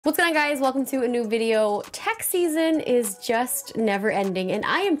What's going on, guys? Welcome to a new video. Tech season is just never ending, and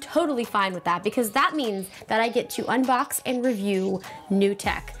I am totally fine with that because that means that I get to unbox and review new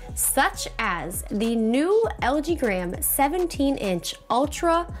tech, such as the new LG Gram 17-inch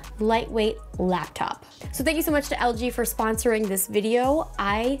ultra lightweight laptop. So thank you so much to LG for sponsoring this video.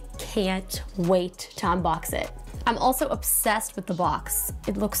 I can't wait to unbox it. I'm also obsessed with the box.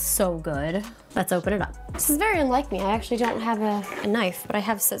 It looks so good. Let's open it up. This is very unlike me. I actually don't have a knife, but I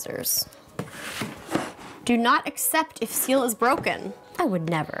have scissors. Do not accept if seal is broken. I would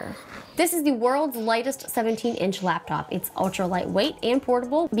never. This is the world's lightest 17-inch laptop. It's ultra lightweight and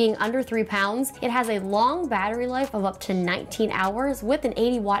portable, being under 3 pounds. It has a long battery life of up to 19 hours with an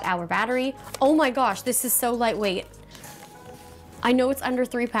 80 watt-hour battery. Oh my gosh, this is so lightweight. I know it's under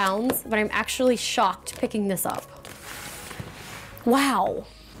 3 pounds, but I'm actually shocked picking this up. Wow.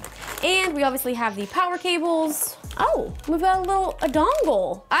 And we obviously have the power cables. Oh, we've got a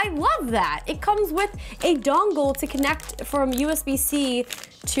dongle. I love that. It comes with a dongle to connect from USB-C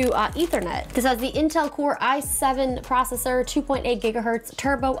to Ethernet. This has the Intel Core i7 processor, 2.8 gigahertz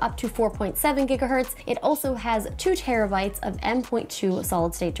turbo up to 4.7 gigahertz. It also has 2 terabytes of M.2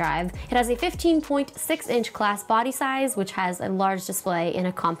 solid state drive. It has a 15.6 inch class body size, which has a large display in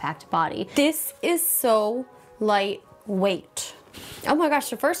a compact body. This is so lightweight. Oh my gosh,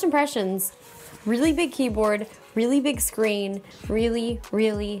 the first impressions, really big keyboard, really big screen, really,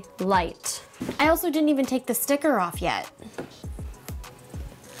 really light. I also didn't even take the sticker off yet.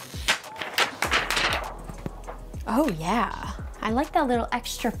 Oh yeah, I like that little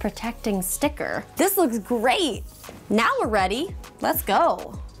extra protecting sticker. This looks great. Now we're ready, let's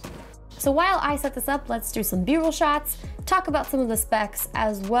go. So while I set this up, let's do some B-roll shots, talk about some of the specs,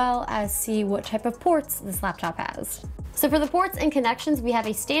 as well as see what type of ports this laptop has. So for the ports and connections, we have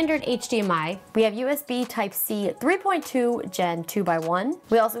a standard HDMI. We have USB Type-C 3.2 Gen 2x1.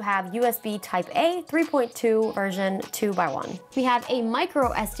 We also have USB Type-A 3.2 version 2x1. We have a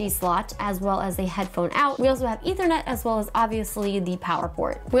micro SD slot as well as a headphone out. We also have Ethernet as well as obviously the power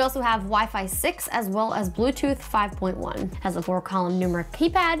port. We also have Wi-Fi 6 as well as Bluetooth 5.1. Has a 4-column numeric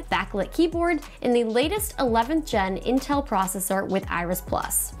keypad, backlit keyboard, and the latest 11th gen Intel processor with Iris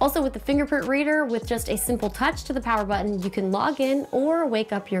Plus. Also with the fingerprint reader, with just a simple touch to the power button, you can log in or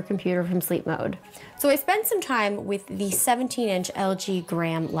wake up your computer from sleep mode. So I spent some time with the 17-inch LG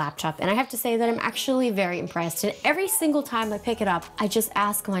Gram laptop, and I have to say that I'm actually very impressed. And every single time I pick it up, I just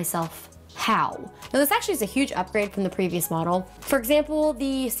ask myself, how? Now this actually is a huge upgrade from the previous model. For example,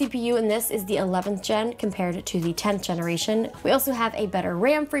 the CPU in this is the 11th gen compared to the 10th generation. We also have a better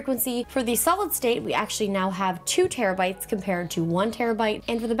RAM frequency. For the solid state, we actually now have 2 terabytes compared to 1 terabyte.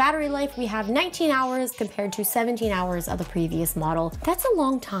 And for the battery life, we have 19 hours compared to 17 hours of the previous model. That's a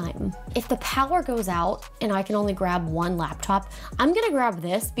long time. If the power goes out and I can only grab one laptop, I'm gonna grab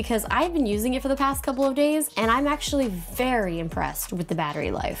this because I've been using it for the past couple of days and I'm actually very impressed with the battery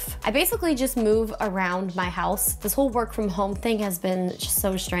life. I basically just move around my house. This whole work from home thing has been just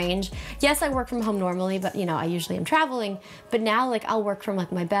so strange. Yes, I work from home normally, but you know, I usually am traveling, but now like I'll work from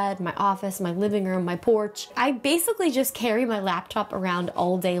like my bed, my office, my living room, my porch. I basically just carry my laptop around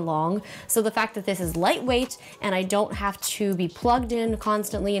all day long. So the fact that this is lightweight and I don't have to be plugged in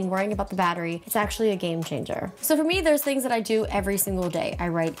constantly and worrying about the battery, it's actually a game changer. So for me, there's things that I do every single day. I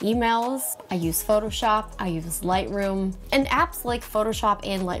write emails, I use Photoshop, I use Lightroom, and apps like Photoshop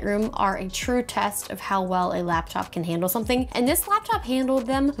and Lightroom are a true test of how well a laptop can handle something, and this laptop handled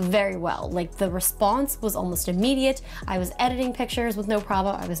them very well. Like the response was almost immediate. I was editing pictures with no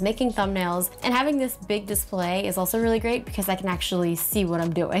problem. I was making thumbnails, and having this big display is also really great because I can actually see what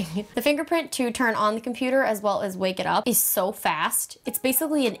I'm doing. The fingerprint to turn on the computer as well as wake it up is so fast. It's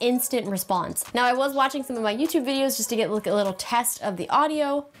basically an instant response. Now I was watching some of my YouTube videos just to get a little test of the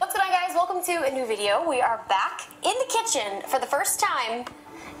audio. What's going on, guys? Welcome to a new video. We are back in the kitchen for the first time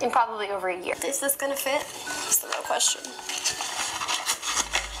in probably over a year. Is this gonna fit? That's the real question.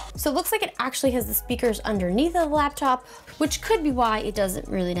 So it looks like it actually has the speakers underneath of the laptop, which could be why it doesn't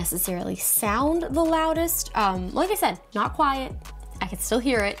really necessarily sound the loudest. Like I said, not quiet. I can still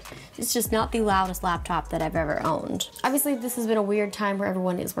hear it. It's just not the loudest laptop that I've ever owned. Obviously, this has been a weird time where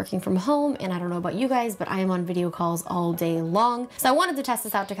everyone is working from home, and I don't know about you guys, but I am on video calls all day long. So I wanted to test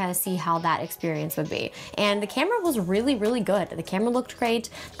this out to kind of see how that experience would be. And the camera was really, really good. The camera looked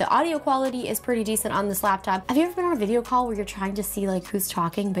great. The audio quality is pretty decent on this laptop. Have you ever been on a video call where you're trying to see like who's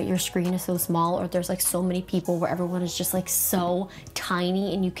talking, but your screen is so small, or there's like so many people where everyone is just like so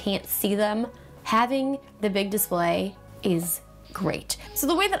tiny and you can't see them? Having the big display is great. So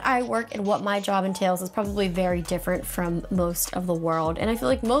the way that I work and what my job entails is probably very different from most of the world. And I feel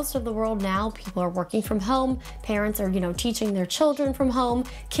like most of the world now, people are working from home, parents are, teaching their children from home,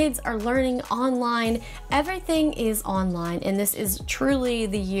 kids are learning online, everything is online, and this is truly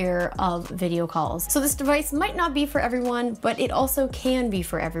the year of video calls. So this device might not be for everyone, but it also can be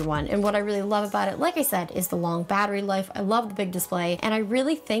for everyone. And what I really love about it, like I said, is the long battery life. I love the big display, and I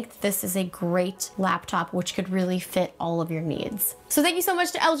really think that this is a great laptop which could really fit all of your needs. So thank you so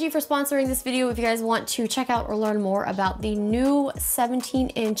much to LG for sponsoring this video. If you guys want to check out or learn more about the new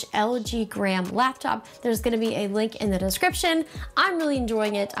 17-inch LG Gram laptop, there's gonna be a link in the description. I'm really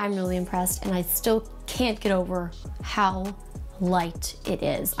enjoying it, I'm really impressed, and I still can't get over how light it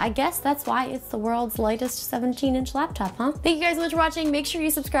is. I guess that's why it's the world's lightest 17-inch laptop, huh? Thank you guys so much for watching. Make sure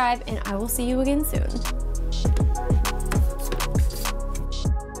you subscribe, and I will see you again soon.